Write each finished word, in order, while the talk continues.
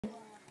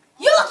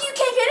You're lucky you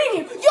can't get in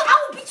here. I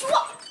will beat you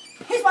up.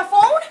 Here's my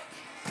phone.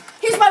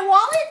 Here's my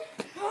wallet.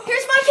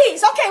 Here's my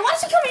keys. Okay, why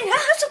don't you come in?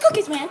 Have some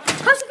cookies, man.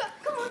 Have some cookies.